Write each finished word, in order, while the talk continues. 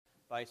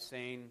by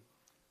saying,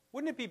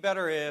 wouldn't it be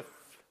better if,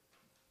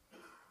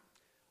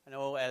 I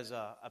know as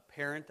a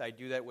parent, I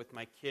do that with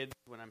my kids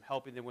when I'm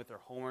helping them with their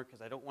homework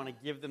because I don't want to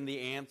give them the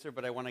answer,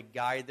 but I want to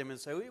guide them and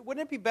say,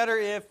 wouldn't it be better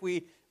if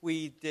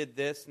we did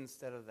this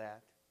instead of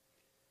that?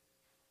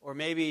 Or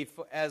maybe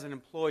as an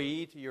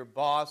employee to your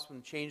boss,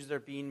 when changes are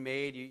being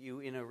made,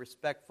 you in a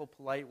respectful,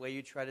 polite way,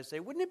 you try to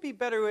say, wouldn't it be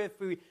better if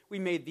we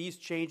made these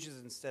changes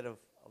instead of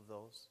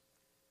those?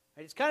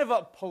 Right? It's kind of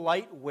a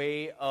polite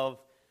way of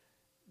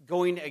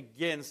going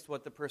against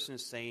what the person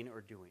is saying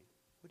or doing.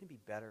 Wouldn't it be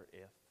better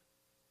if?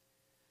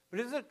 But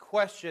is it a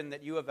question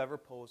that you have ever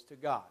posed to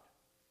God?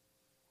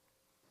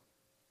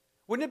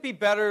 Wouldn't it be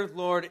better,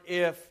 Lord,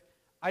 if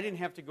I didn't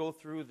have to go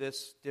through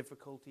this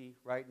difficulty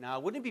right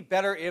now? Wouldn't it be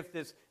better if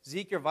this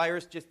Zika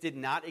virus just did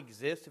not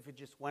exist, if it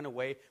just went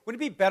away?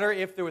 Wouldn't it be better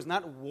if there was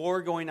not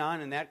war going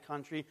on in that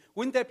country?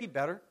 Wouldn't that be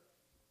better?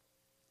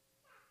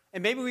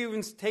 And maybe we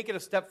even take it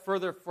a step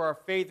further for our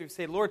faith. We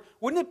say, Lord,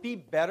 wouldn't it be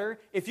better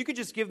if you could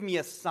just give me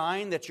a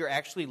sign that you're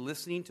actually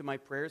listening to my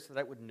prayers so that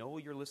I would know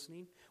you're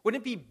listening?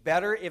 Wouldn't it be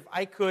better if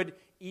I could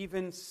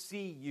even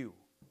see you?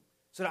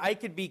 So that I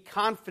could be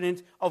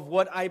confident of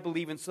what I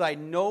believe in, so that I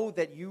know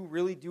that you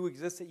really do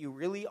exist, that you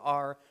really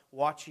are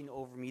watching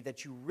over me,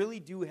 that you really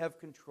do have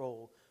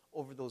control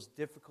over those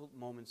difficult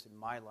moments in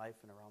my life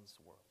and around this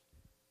world.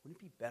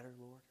 Wouldn't it be better,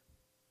 Lord?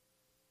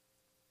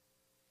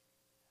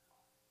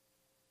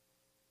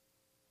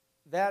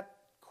 That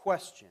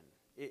question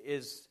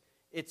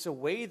it's a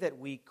way that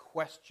we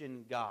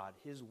question God,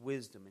 His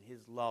wisdom and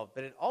His love,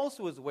 but it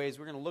also is ways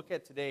we're going to look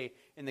at today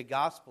in the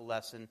gospel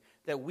lesson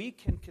that we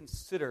can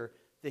consider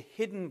the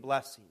hidden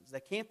blessings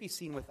that can't be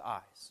seen with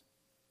eyes.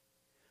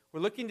 We're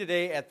looking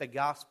today at the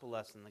gospel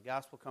lesson. The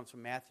gospel comes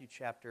from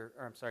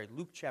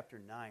Luke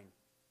chapter 9.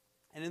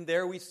 And in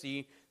there we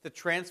see the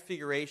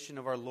transfiguration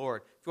of our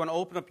Lord. If you want to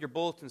open up your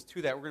bulletins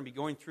to that, we're going to be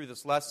going through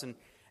this lesson.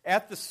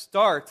 At the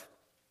start,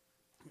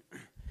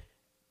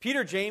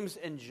 Peter, James,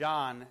 and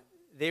John,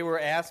 they were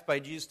asked by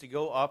Jesus to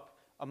go up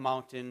a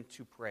mountain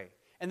to pray.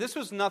 And this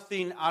was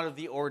nothing out of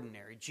the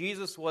ordinary.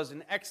 Jesus was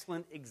an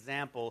excellent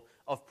example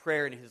of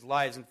prayer in his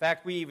lives. In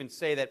fact, we even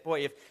say that,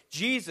 boy, if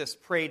Jesus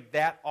prayed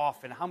that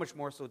often, how much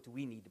more so do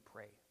we need to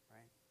pray,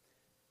 right?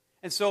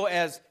 And so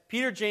as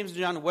Peter, James, and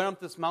John went up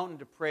this mountain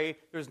to pray,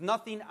 there's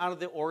nothing out of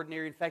the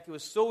ordinary. In fact, it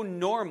was so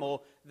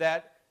normal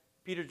that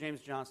Peter, James,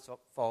 and John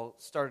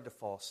started to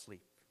fall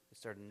asleep. They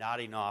started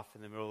nodding off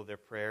in the middle of their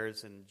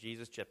prayers, and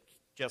Jesus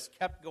just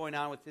kept going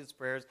on with his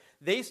prayers.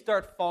 They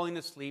start falling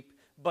asleep,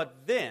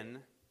 but then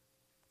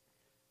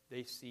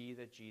they see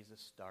that Jesus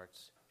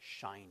starts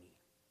shining,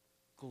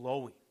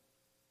 glowing.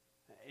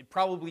 It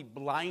probably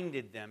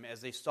blinded them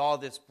as they saw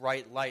this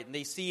bright light. And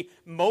they see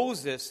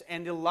Moses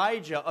and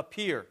Elijah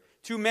appear.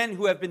 Two men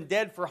who have been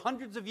dead for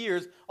hundreds of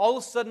years all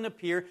of a sudden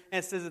appear,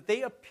 and it says that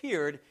they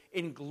appeared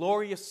in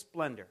glorious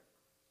splendor.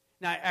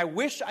 Now, I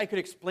wish I could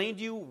explain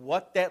to you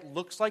what that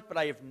looks like, but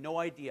I have no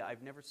idea.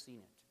 I've never seen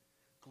it.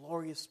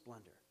 Glorious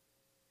splendor.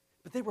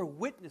 But they were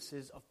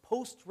witnesses of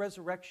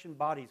post-resurrection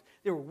bodies.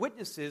 They were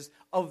witnesses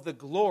of the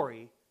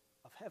glory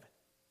of heaven.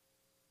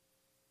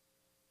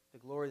 The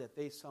glory that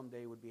they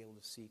someday would be able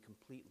to see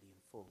completely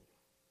and fully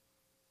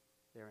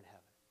there in heaven.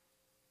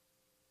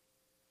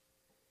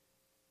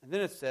 And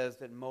then it says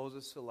that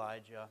Moses,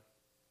 Elijah,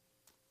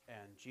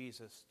 and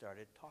Jesus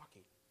started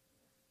talking.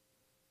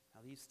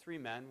 Now, these three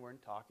men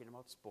weren't talking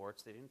about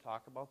sports. They didn't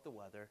talk about the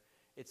weather.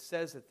 It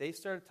says that they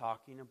started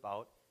talking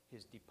about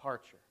his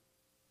departure.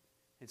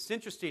 It's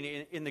interesting,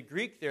 in the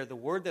Greek there, the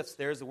word that's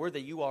there is the word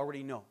that you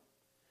already know.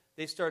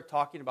 They start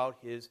talking about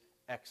his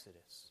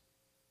exodus.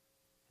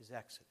 His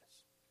exodus.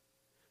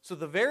 So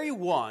the very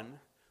one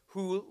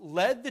who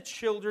led the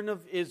children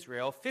of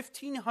Israel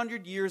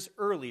 1,500 years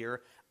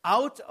earlier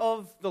out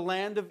of the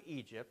land of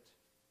Egypt,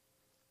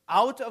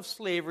 out of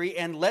slavery,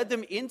 and led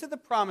them into the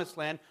promised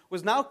land,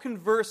 was now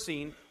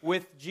conversing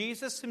with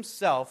Jesus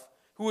himself,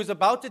 who was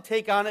about to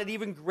take on an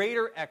even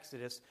greater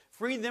exodus,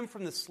 freeing them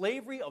from the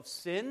slavery of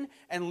sin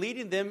and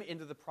leading them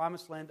into the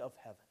promised land of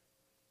heaven.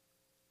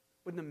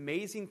 What an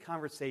amazing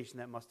conversation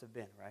that must have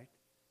been, right?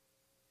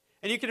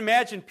 And you can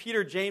imagine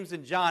Peter, James,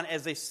 and John,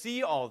 as they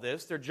see all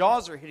this, their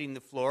jaws are hitting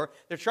the floor.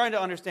 They're trying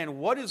to understand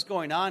what is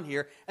going on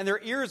here, and their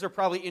ears are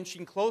probably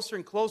inching closer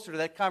and closer to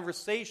that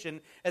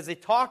conversation as they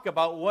talk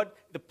about what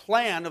the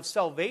plan of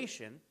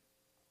salvation.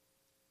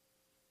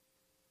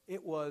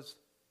 It was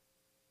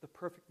the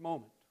perfect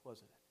moment,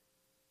 wasn't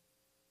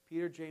it?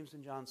 Peter, James,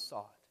 and John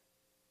saw it.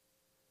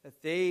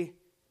 That they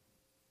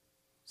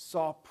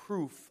saw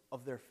proof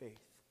of their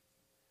faith.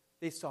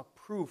 They saw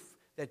proof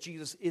that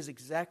Jesus is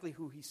exactly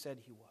who he said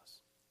he was.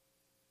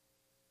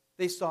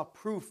 They saw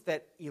proof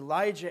that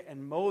Elijah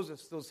and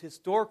Moses, those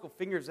historical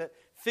figures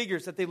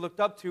that they looked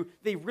up to,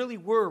 they really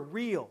were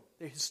real.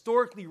 They're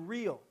historically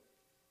real.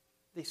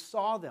 They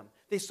saw them.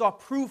 They saw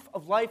proof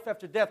of life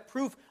after death,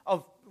 proof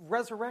of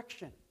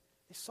resurrection.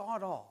 They saw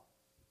it all.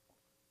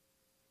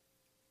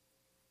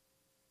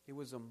 It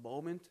was a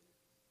moment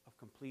of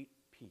complete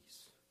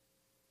peace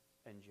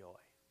and joy.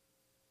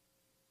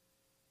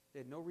 They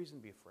had no reason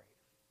to be afraid.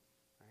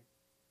 Right?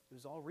 It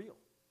was all real.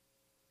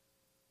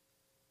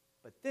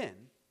 But then,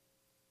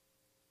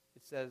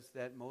 it says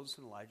that Moses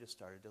and Elijah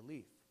started to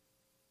leave.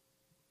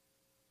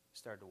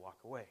 Started to walk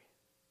away.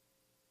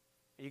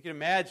 And you can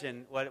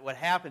imagine what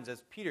happens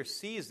as Peter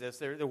sees this.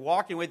 They're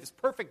walking away. This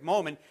perfect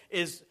moment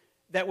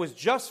that was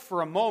just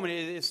for a moment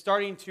is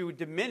starting to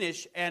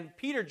diminish. And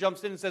Peter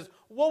jumps in and says,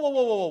 whoa, whoa,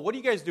 whoa, whoa, what are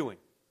you guys doing?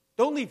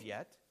 Don't leave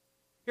yet.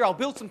 Here, I'll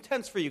build some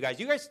tents for you guys.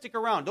 You guys stick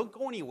around. Don't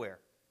go anywhere.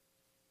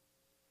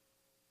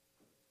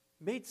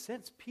 It made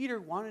sense.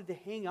 Peter wanted to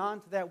hang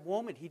on to that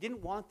moment. He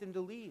didn't want them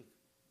to leave.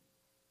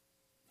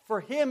 For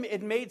him,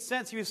 it made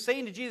sense. He was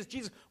saying to Jesus,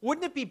 Jesus,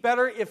 wouldn't it be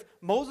better if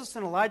Moses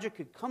and Elijah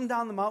could come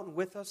down the mountain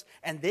with us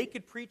and they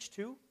could preach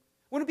too?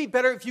 Wouldn't it be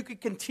better if you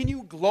could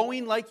continue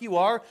glowing like you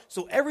are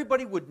so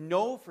everybody would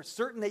know for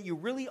certain that you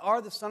really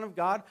are the Son of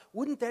God?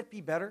 Wouldn't that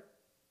be better?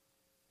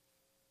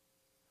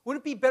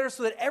 Wouldn't it be better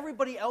so that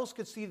everybody else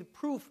could see the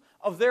proof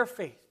of their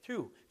faith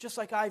too, just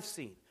like I've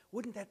seen?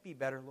 Wouldn't that be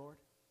better, Lord?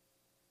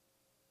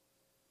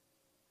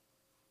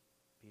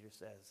 Peter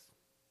says,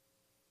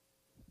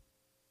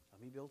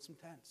 let me build some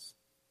tents.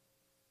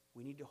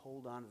 We need to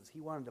hold on to this. He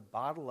wanted to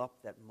bottle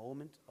up that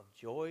moment of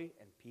joy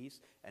and peace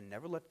and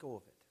never let go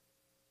of it.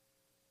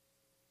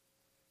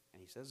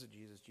 And he says to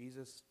Jesus,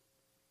 Jesus,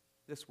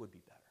 this would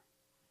be better.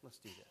 Let's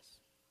do this.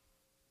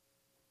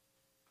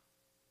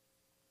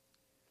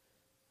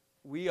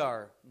 We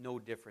are no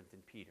different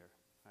than Peter,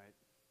 right?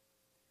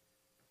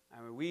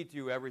 I mean, we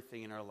do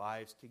everything in our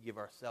lives to give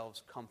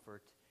ourselves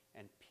comfort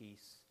and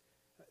peace.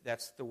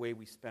 That's the way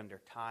we spend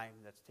our time.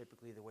 That's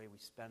typically the way we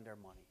spend our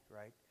money,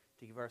 right?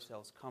 To give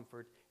ourselves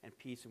comfort and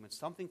peace. And when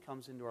something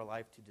comes into our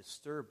life to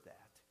disturb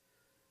that,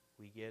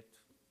 we get,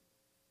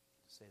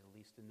 to say the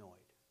least, annoyed,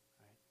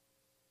 right?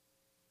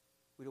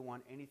 We don't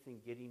want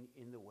anything getting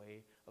in the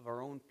way of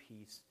our own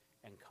peace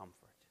and comfort.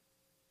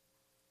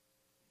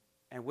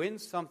 And when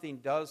something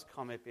does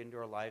come up into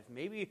our life,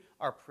 maybe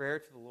our prayer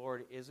to the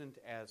Lord isn't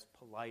as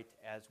polite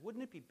as,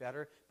 wouldn't it be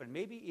better? But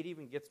maybe it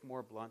even gets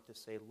more blunt to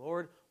say,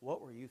 Lord,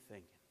 what were you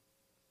thinking?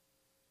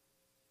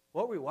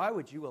 Why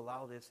would you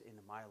allow this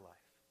into my life?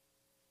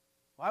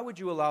 Why would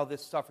you allow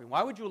this suffering?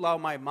 Why would you allow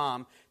my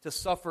mom to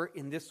suffer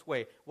in this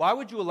way? Why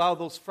would you allow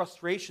those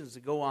frustrations to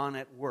go on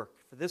at work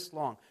for this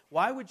long?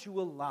 Why would you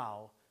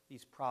allow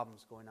these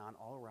problems going on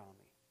all around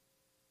me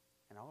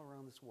and all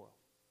around this world?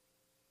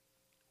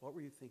 What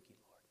were you thinking,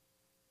 Lord?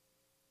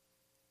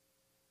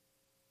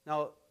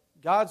 Now,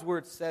 God's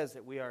word says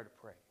that we are to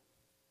pray.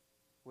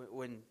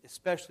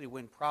 Especially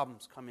when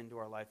problems come into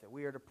our life, that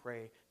we are to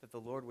pray that the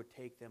Lord would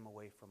take them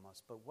away from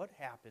us. But what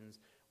happens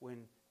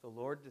when the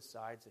Lord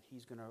decides that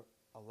He's going to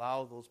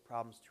allow those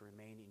problems to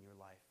remain in your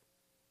life?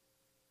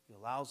 He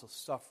allows those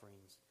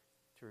sufferings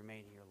to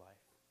remain in your life.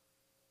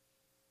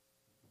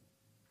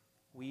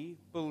 We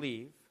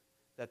believe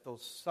that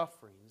those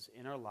sufferings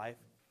in our life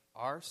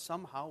are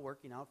somehow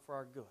working out for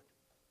our good.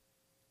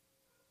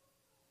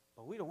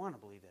 But we don't want to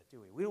believe that,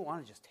 do we? We don't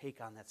want to just take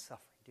on that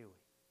suffering, do we?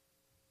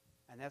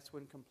 And that's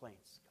when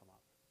complaints come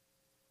up.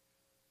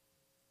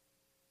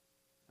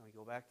 And we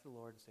go back to the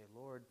Lord and say,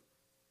 Lord,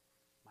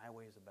 my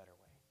way is a better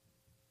way.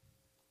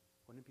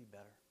 Wouldn't it be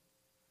better?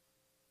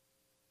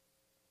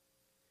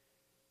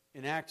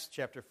 In Acts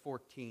chapter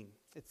 14,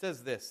 it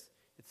says this.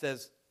 It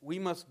says, we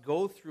must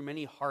go through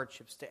many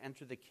hardships to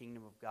enter the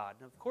kingdom of God.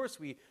 And of course,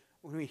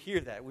 when we hear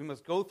that, we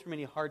must go through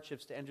many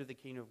hardships to enter the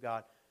kingdom of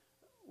God,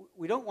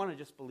 we don't want to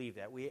just believe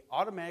that. We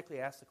automatically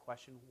ask the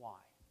question, why?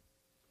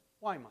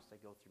 Why must I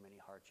go through many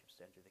hardships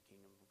to enter the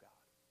kingdom of God?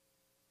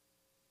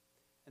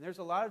 And there's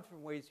a lot of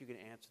different ways you can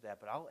answer that,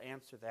 but I'll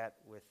answer that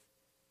with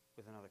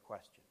another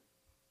question.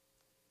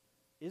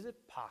 Is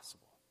it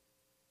possible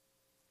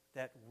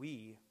that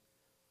we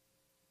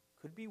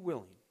could be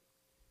willing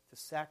to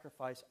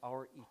sacrifice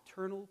our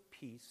eternal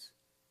peace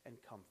and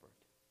comfort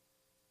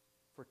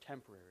for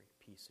temporary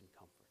peace and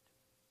comfort?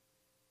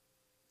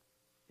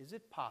 Is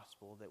it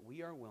possible that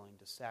we are willing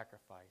to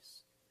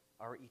sacrifice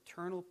our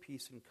eternal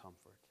peace and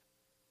comfort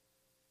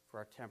for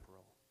our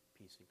temporal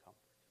peace and comfort?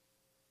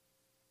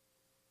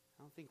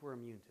 I don't think we're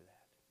immune to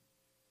that.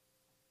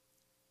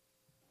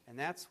 And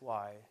that's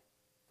why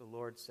the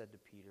Lord said to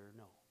Peter,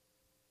 no.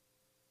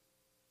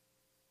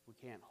 We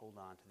can't hold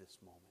on to this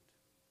moment.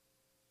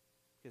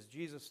 Because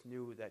Jesus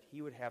knew that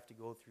he would have to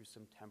go through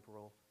some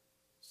temporal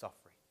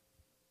suffering.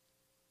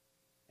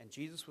 And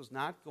Jesus was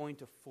not going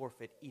to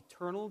forfeit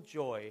eternal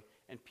joy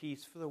and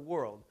peace for the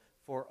world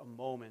for a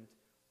moment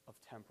of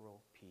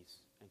temporal peace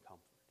and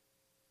comfort.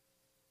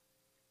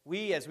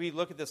 As we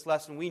look at this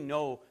lesson, we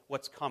know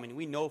what's coming.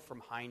 We know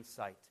from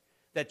hindsight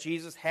that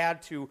Jesus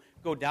had to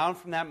go down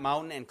from that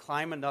mountain and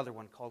climb another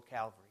one called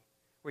Calvary,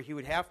 where he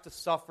would have to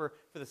suffer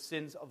for the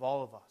sins of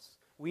all of us.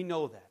 We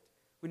know that.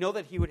 We know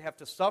that he would have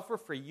to suffer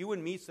for you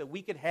and me so that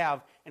we could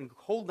have and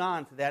hold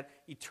on to that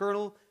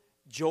eternal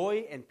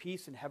joy and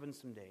peace in heaven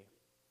someday.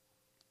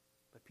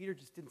 But Peter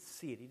just didn't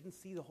see it. He didn't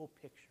see the whole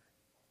picture.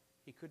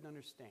 He couldn't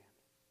understand.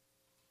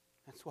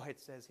 That's why it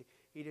says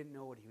he didn't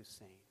know what he was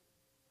saying.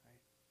 Right?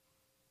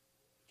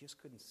 He just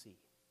couldn't see.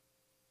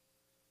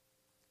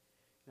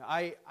 Now,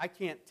 I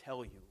can't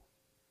tell you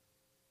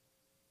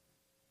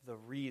the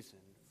reason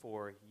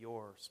for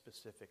your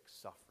specific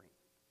suffering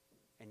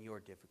and your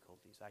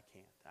difficulties. I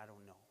can't. I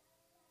don't know.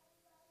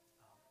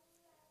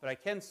 But I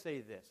can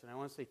say this, and I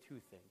want to say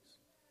two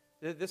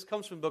things. This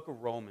comes from the book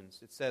of Romans.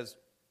 It says,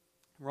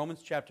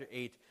 Romans chapter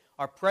 8,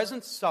 our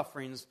present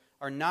sufferings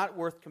are not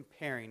worth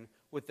comparing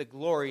with the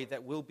glory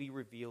that will be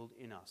revealed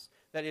in us.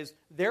 That is,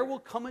 there will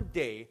come a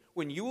day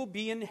when you will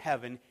be in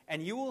heaven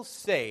and you will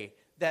say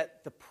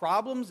that the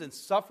problems and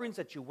sufferings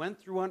that you went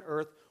through on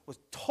earth was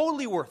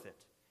totally worth it.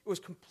 It was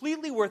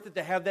completely worth it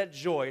to have that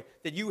joy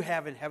that you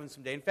have in heaven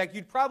someday. In fact,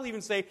 you'd probably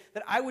even say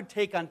that I would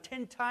take on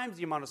 10 times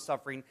the amount of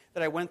suffering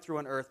that I went through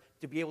on earth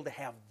to be able to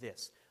have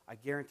this. I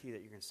guarantee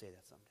that you're going to say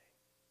that someday.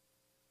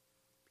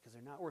 Because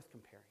they're not worth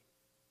comparing.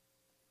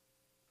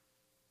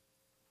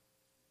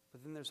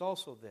 But then there's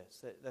also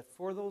this, that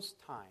for those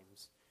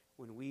times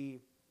when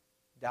we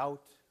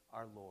doubt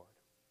our Lord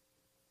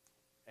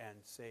and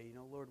say,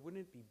 Lord,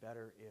 wouldn't it be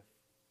better if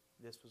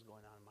this was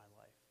going on in my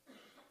life?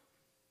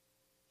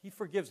 He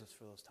forgives us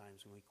for those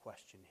times when we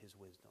question His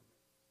wisdom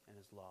and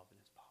His love and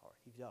His power.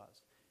 He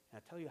does.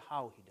 And I'll tell you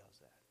how He does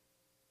that.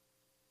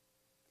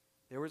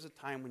 There was a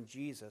time when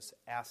Jesus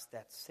asked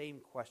that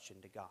same question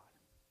to God.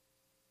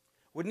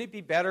 Wouldn't it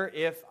be better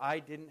if I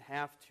didn't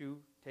have to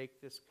take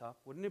this cup?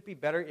 Wouldn't it be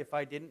better if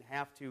I didn't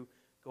have to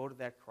go to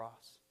that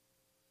cross?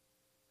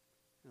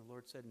 And the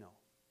Lord said no.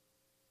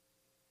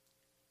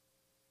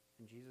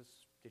 And Jesus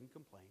didn't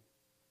complain.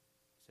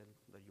 He said,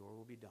 "Let your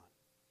will be done."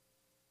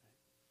 Right?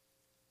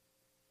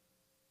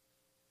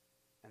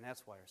 And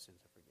that's why our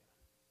sins are forgiven.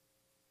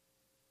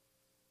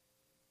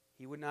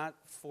 He would not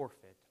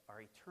forfeit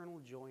our eternal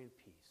joy and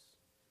peace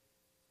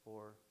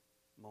for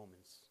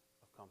moments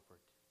of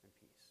comfort and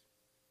peace.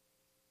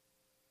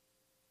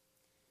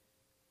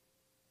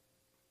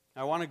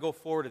 I want to go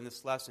forward in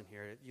this lesson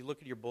here. You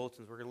look at your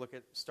bulletins. We're going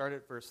to start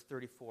at verse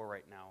 34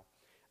 right now.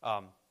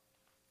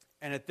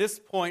 And at this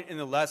point in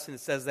the lesson, it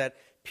says that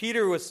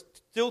Peter was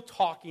still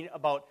talking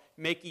about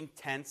making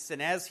tents.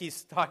 And as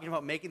he's talking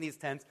about making these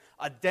tents,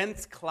 a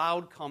dense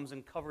cloud comes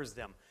and covers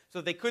them.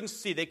 So they couldn't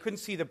see. They couldn't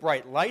see the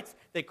bright lights.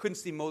 They couldn't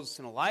see Moses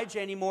and Elijah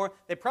anymore.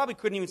 They probably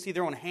couldn't even see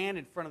their own hand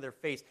in front of their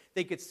face.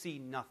 They could see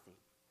nothing.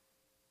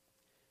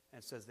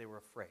 And it says they were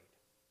afraid.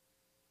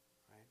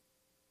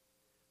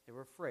 They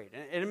were afraid.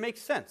 And it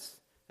makes sense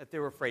that they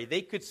were afraid.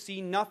 They could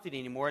see nothing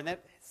anymore. And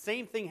that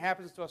same thing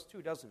happens to us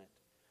too, doesn't it?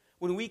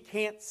 When we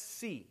can't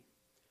see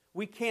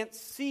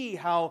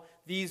how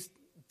these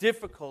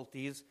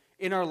difficulties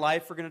in our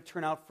life are going to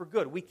turn out for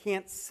good. We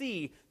can't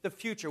see the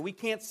future. We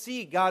can't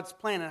see God's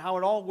plan and how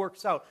it all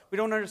works out. We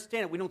don't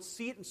understand it. We don't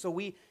see it, and so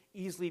we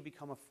easily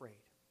become afraid.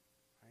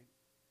 Right?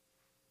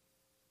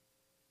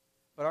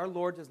 But our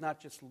Lord does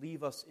not just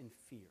leave us in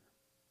fear.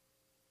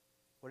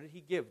 What did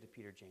He give to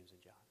Peter, James,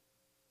 and John?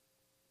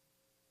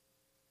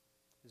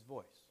 His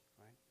voice,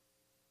 right?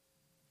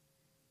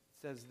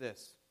 It says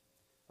this.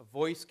 A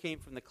voice came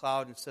from the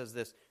cloud and says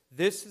this.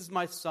 This is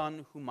my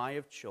son whom I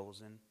have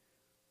chosen.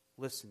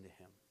 Listen to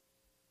him.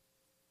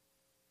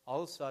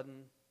 All of a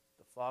sudden,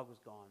 the fog was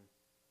gone.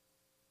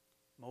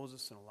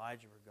 Moses and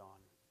Elijah were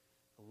gone.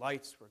 The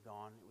lights were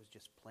gone. It was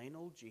just plain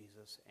old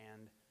Jesus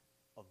and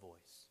a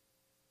voice.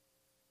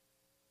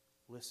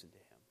 Listen to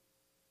him,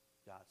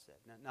 God said.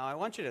 Now I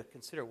want you to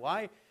consider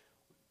why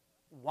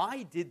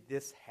did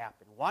this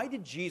happen? Why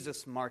did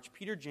Jesus march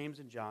Peter, James,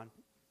 and John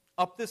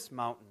up this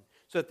mountain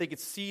so that they could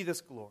see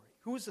this glory?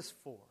 Who was this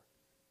for?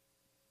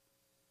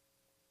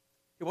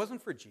 It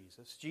wasn't for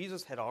Jesus.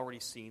 Jesus had already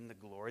seen the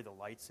glory, the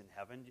lights in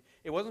heaven.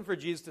 It wasn't for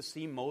Jesus to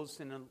see Moses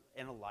and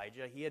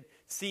Elijah. He had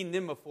seen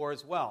them before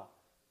as well.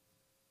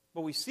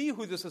 But we see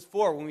who this is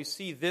for when we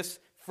see this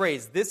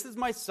phrase, this is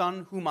my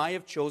son whom I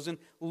have chosen.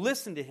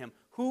 Listen to him.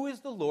 Who is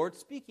the Lord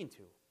speaking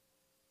to?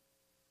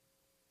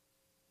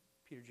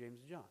 Peter, James,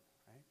 and John.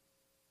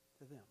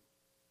 To them,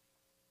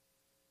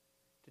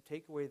 to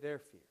take away their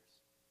fears,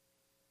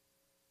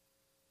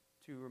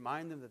 to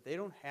remind them that they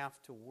don't have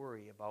to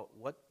worry about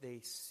what they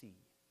see,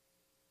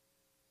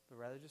 but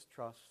rather just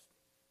trust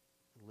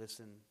and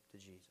listen to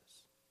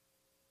Jesus.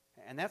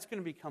 And that's going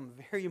to become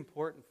very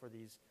important for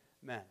these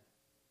men,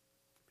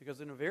 because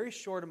in a very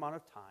short amount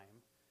of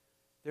time,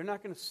 they're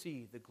not going to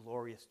see the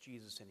glorious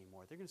Jesus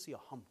anymore. They're going to see a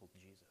humble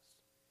Jesus.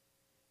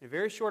 In a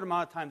very short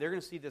amount of time, they're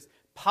going to see this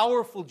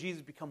powerful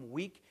Jesus become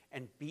weak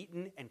and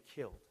beaten and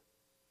killed.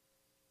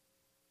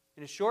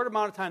 In a short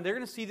amount of time, they're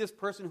going to see this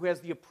person who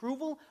has the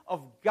approval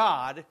of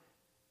God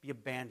be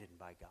abandoned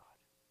by God.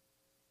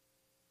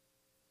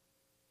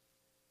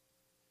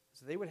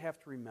 So they would have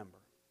to remember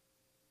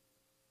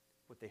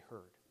what they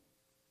heard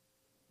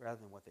rather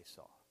than what they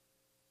saw.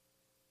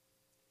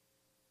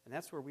 And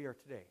that's where we are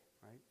today,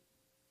 right?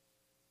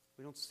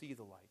 We don't see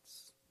the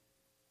lights.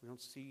 We don't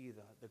see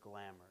the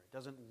glamour. It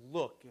doesn't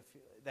look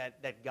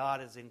that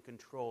God is in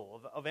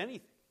control of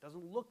anything. It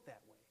doesn't look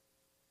that way.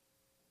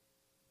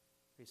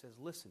 He says,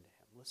 listen to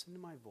him. Listen to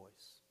my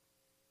voice.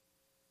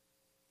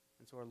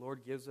 And so our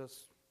Lord gives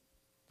us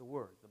the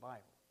Word, the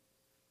Bible,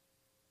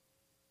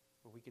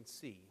 where we can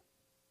see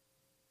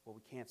what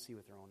we can't see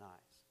with our own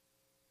eyes.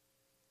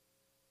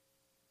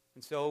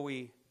 And so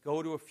we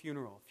go to a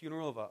funeral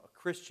of a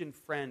Christian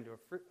friend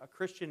or a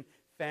Christian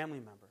family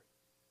member.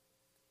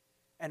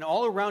 And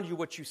all around you,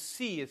 what you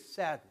see is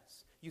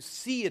sadness. You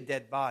see a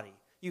dead body.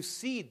 You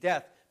see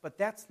death, but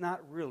that's not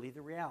really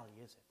the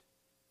reality, is it?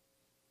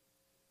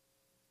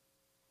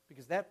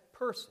 Because that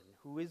person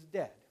who is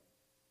dead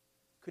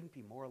couldn't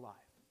be more alive.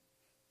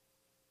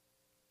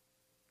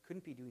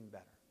 Couldn't be doing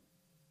better.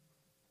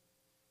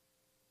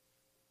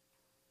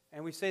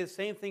 And we say the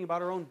same thing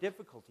about our own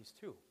difficulties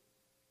too.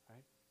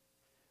 Right?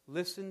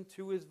 Listen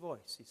to his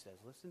voice, he says.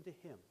 Listen to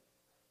him.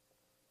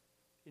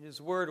 In his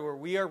word, where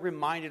we are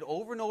reminded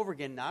over and over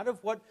again, not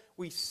of what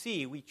we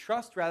see, we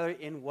trust rather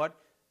in what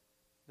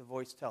the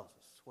voice tells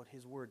us, what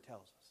his word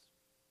tells us.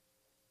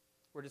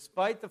 Where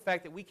despite the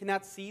fact that we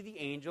cannot see the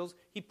angels,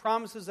 he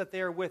promises that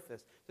they are with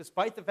us.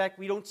 Despite the fact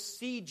we don't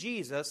see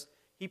Jesus,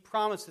 he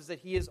promises that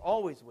he is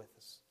always with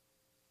us.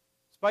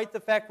 Despite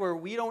the fact where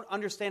we don't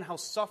understand how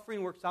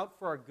suffering works out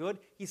for our good,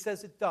 he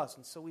says it does,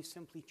 and so we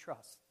simply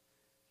trust.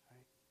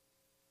 Right?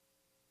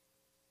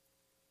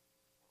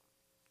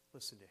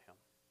 Listen to him.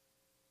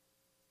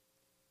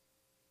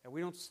 And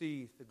we don't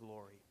see the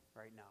glory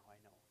right now, I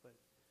know, but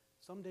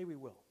someday we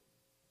will.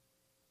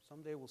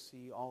 Someday we'll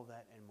see all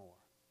that and more.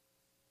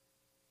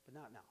 But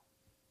not now.